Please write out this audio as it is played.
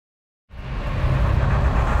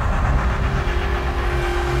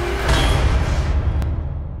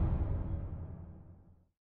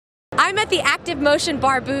I'm at the ActivMotion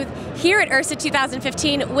Bar booth here at IHRSA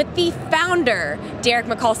 2015 with the founder, Derek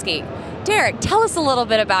Mikulski. Derek, tell us a little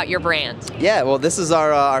bit about your brand. Yeah, well, this is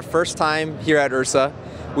our first time here at IHRSA.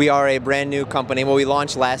 We are a brand new company. Well, we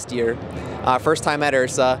launched last year. First time at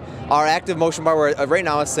IHRSA. Our ActivMotion Bar, we're right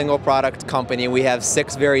now a single product company. We have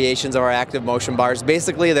 6 variations of our ActivMotion Bars.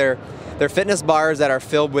 Basically, they're fitness bars that are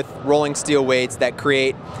filled with rolling steel weights that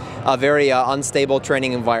create a very unstable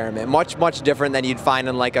training environment. Much different than you'd find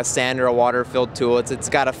in like a sand or a water-filled tool. It's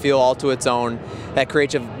got a feel all to its own that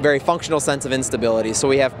creates a very functional sense of instability. So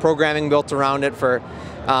we have programming built around it for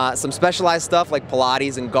some specialized stuff like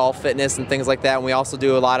Pilates and golf fitness and things like that. And we also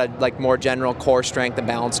do a lot of like more general core strength and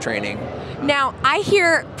balance training. Now, I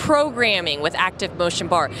hear programming with ActivMotion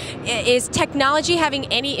Bar. Is technology having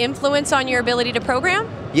any influence on your ability to program?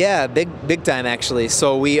 Yeah, big time actually.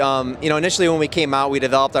 So we, initially when we came out, we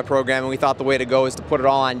developed our program and we thought the way to go is to put it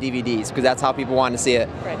all on DVDs because that's how people wanted to see it.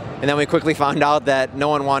 Right. And then we quickly found out that no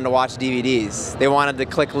one wanted to watch DVDs. They wanted to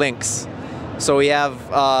click links. So we have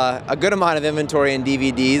a good amount of inventory in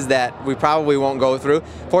DVDs that we probably won't go through.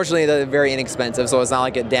 Fortunately, they're very inexpensive, so it's not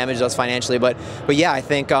like it damaged us financially. But yeah, I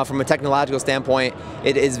think from a technological standpoint,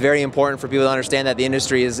 it is very important for people to understand that the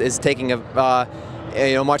industry is taking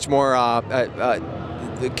a much more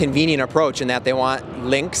convenient approach in that they want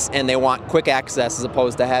links and they want quick access as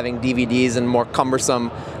opposed to having DVDs and more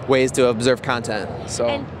cumbersome ways to observe content. So.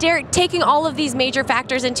 And Derek, taking all of these major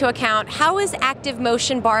factors into account, how is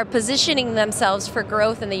ActivMotion Bar positioning themselves for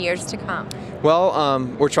growth in the years to come? Well,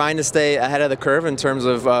 we're trying to stay ahead of the curve in terms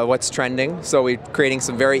of what's trending. So we're creating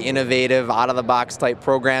some very innovative, out-of-the-box type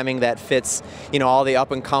programming that fits, all the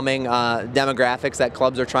up-and-coming demographics that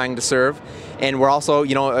clubs are trying to serve. And we're also,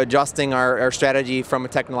 adjusting our strategy from a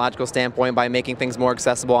technological standpoint by making things more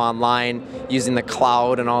accessible online, using the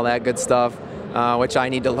cloud and all that good stuff, which I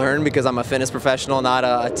need to learn because I'm a fitness professional, not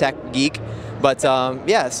a tech geek. But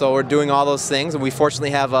yeah, so we're doing all those things, and we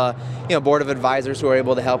fortunately have a board of advisors who are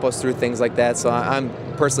able to help us through things like that. So I'm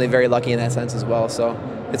personally very lucky in that sense as well. So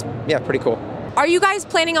it's pretty cool. Are you guys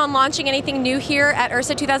planning on launching anything new here at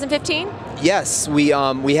IHRSA 2015? Yes, we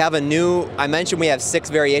have a new. I mentioned we have 6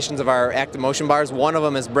 variations of our ActivMotion Bars. One of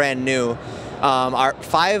them is brand new.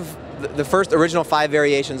 The first original 5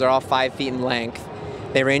 variations are all 5 feet in length.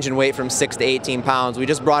 They range in weight from 6 to 18 pounds. We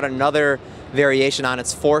just brought another variation on.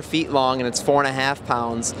 It's 4 feet long and it's 4.5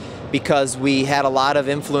 pounds because we had a lot of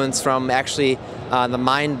influence from actually the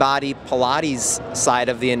mind-body Pilates side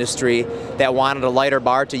of the industry that wanted a lighter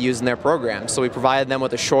bar to use in their program. So we provided them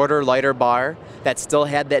with a shorter, lighter bar that still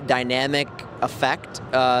had that dynamic effect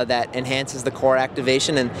that enhances the core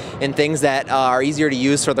activation and things that are easier to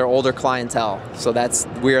use for their older clientele. So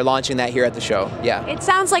we are launching that here at the show. Yeah. It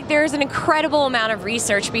sounds like there's an incredible amount of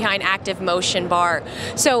research behind ActivMotion Bar.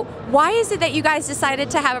 So why is it that you guys decided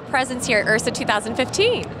to have a presence here at IHRSA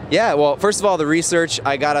 2015? Yeah, well, first of all, the research,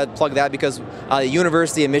 I gotta plug that because the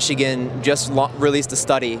University of Michigan just released a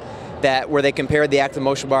study where they compared the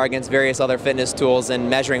ActivMotion Bar against various other fitness tools and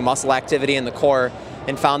measuring muscle activity in the core,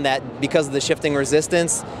 and found that because of the shifting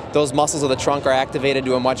resistance, those muscles of the trunk are activated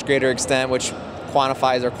to a much greater extent, which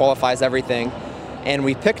quantifies or qualifies everything. And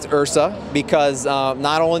we picked IHRSA because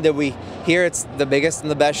not only did we hear it's the biggest and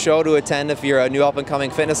the best show to attend if you're a new up-and-coming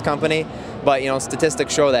fitness company, but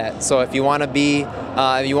statistics show that. So if you want to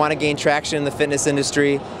if you want to gain traction in the fitness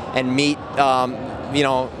industry and meet,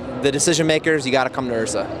 the decision makers, you got to come to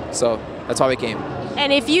IHRSA. So that's why we came.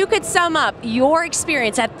 And if you could sum up your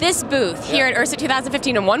experience at this booth here at IHRSA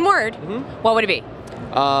 2015 in one word, what would it be?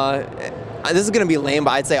 This is going to be lame,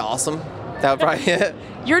 but I'd say awesome. That would probably be it.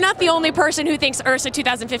 You're not the only person who thinks IHRSA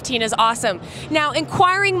 2015 is awesome. Now,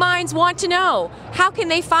 inquiring minds want to know, how can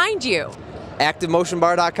they find you?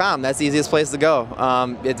 ActivMotionBar.com. That's the easiest place to go.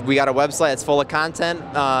 We got a website. It's full of content,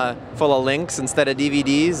 full of links instead of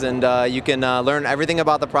DVDs, and you can learn everything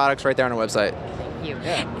about the products right there on our website. Thank you.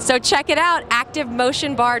 Yeah. So check it out,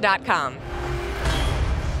 ActivMotionBar.com.